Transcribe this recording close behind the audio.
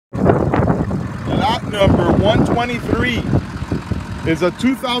number 123 is a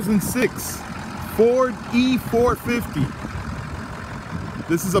 2006 Ford E-450.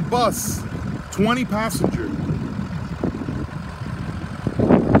 This is a bus, 20 passenger.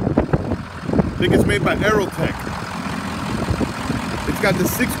 I think it's made by Aerotech. It's got the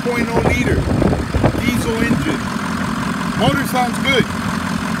 6.0 liter diesel engine. Motor sounds good.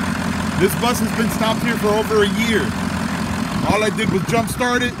 This bus has been stopped here for over a year. All I did was jump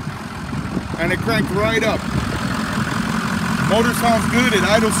start it and it cranked right up. Motor sounds good, it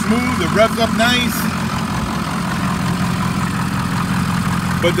idles smooth, it revs up nice.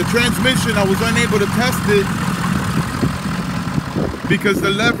 But the transmission, I was unable to test it because the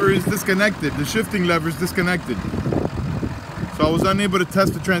lever is disconnected. The shifting lever is disconnected. So I was unable to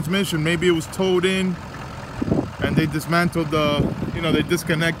test the transmission. Maybe it was towed in and they dismantled the, they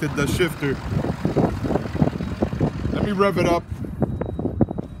disconnected the shifter. Let me rev it up.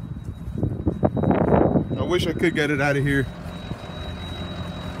 I wish I could get it out of here.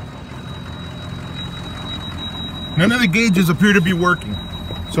 None of the gauges appear to be working,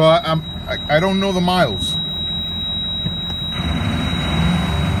 so I don't know the miles.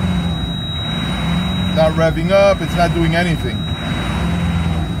 Not revving up, it's not doing anything.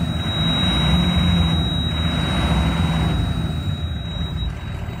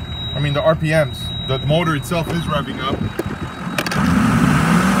 I mean, the RPMs, the motor itself is revving up.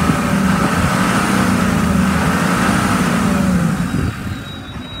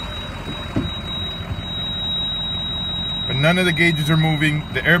 But none of the gauges are moving.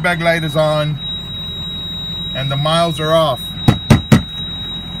 The airbag light is on and the miles are off.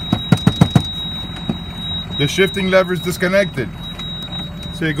 The shifting lever is disconnected.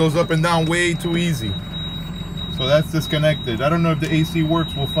 See, it goes up and down way too easy. So that's disconnected. I don't know if the AC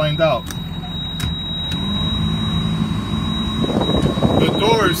works, we'll find out. The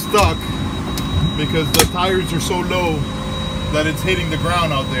door is stuck because the tires are so low that it's hitting the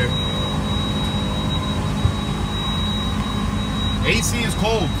ground out there. AC is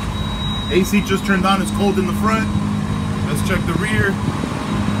cold. AC just turned on, it's cold in the front. Let's check the rear.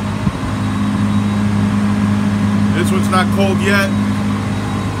 This one's not cold yet.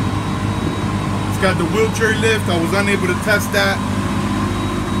 It's got the wheelchair lift. I was unable to test that.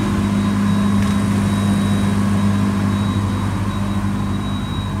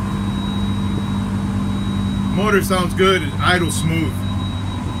 Motor sounds good, it idles smooth.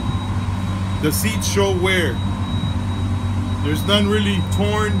 The seats show wear. There's none really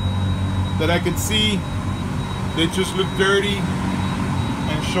torn that I could see. They just look dirty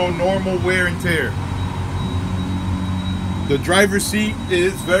and show normal wear and tear. The driver's seat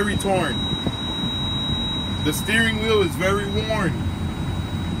is very torn. The steering wheel is very worn.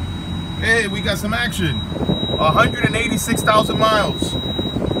 Hey, we got some action. 186,000 miles.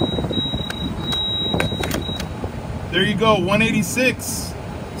 There you go, 186,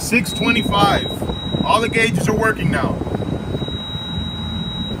 625. All the gauges are working now.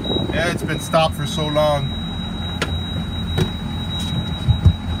 Yeah, it's been stopped for so long.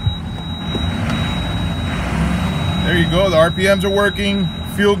 There you go, the RPMs are working,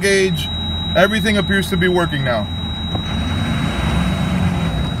 fuel gauge, everything appears to be working now.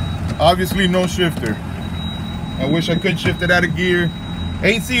 Obviously no shifter. I wish I could shift it out of gear.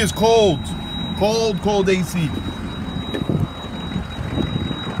 AC is cold, cold AC.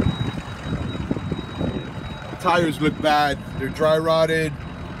 Tires look bad, they're dry rotted.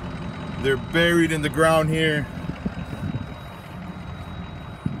 They're buried in the ground here.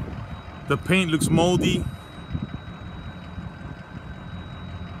 The paint looks moldy.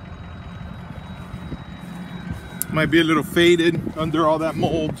 Might be a little faded under all that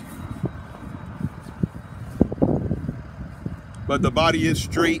mold. But the body is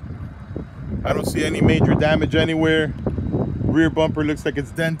straight. I don't see any major damage anywhere. Rear bumper looks like it's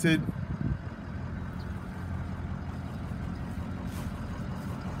dented.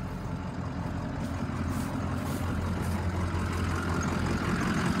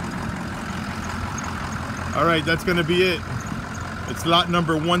 All right, that's gonna be it. It's lot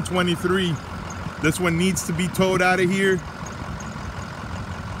number 123. This one needs to be towed out of here.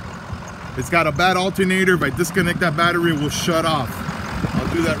 It's got a bad alternator. If I disconnect that battery, it will shut off.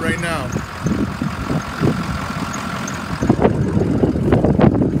 I'll do that right now.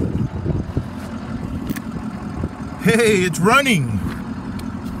 Hey, it's running.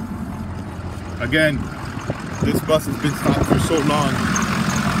 Again, this bus has been stopped for so long.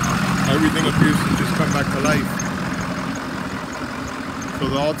 Everything appears to just come back to life. So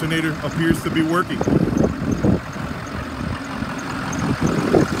the alternator appears to be working.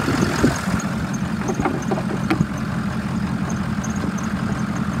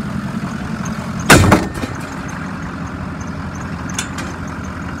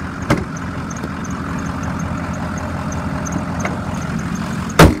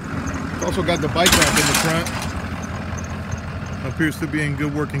 also got the bike ramp in the front. Appears to be in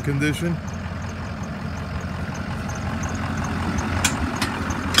good working condition.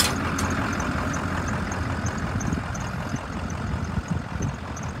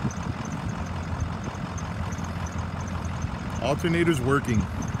 Alternator's working.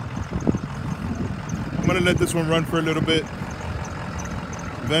 I'm gonna let this one run for a little bit.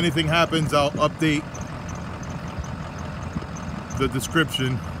 If anything happens, I'll update the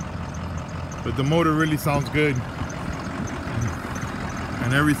description. But the motor really sounds good.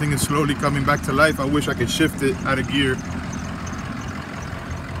 And everything is slowly coming back to life. I wish I could shift it out of gear.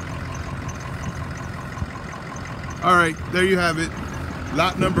 All right, there you have it.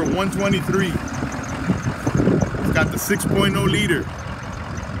 Lot number 123. It's got the 6.0 liter.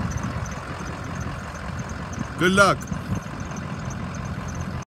 Good luck.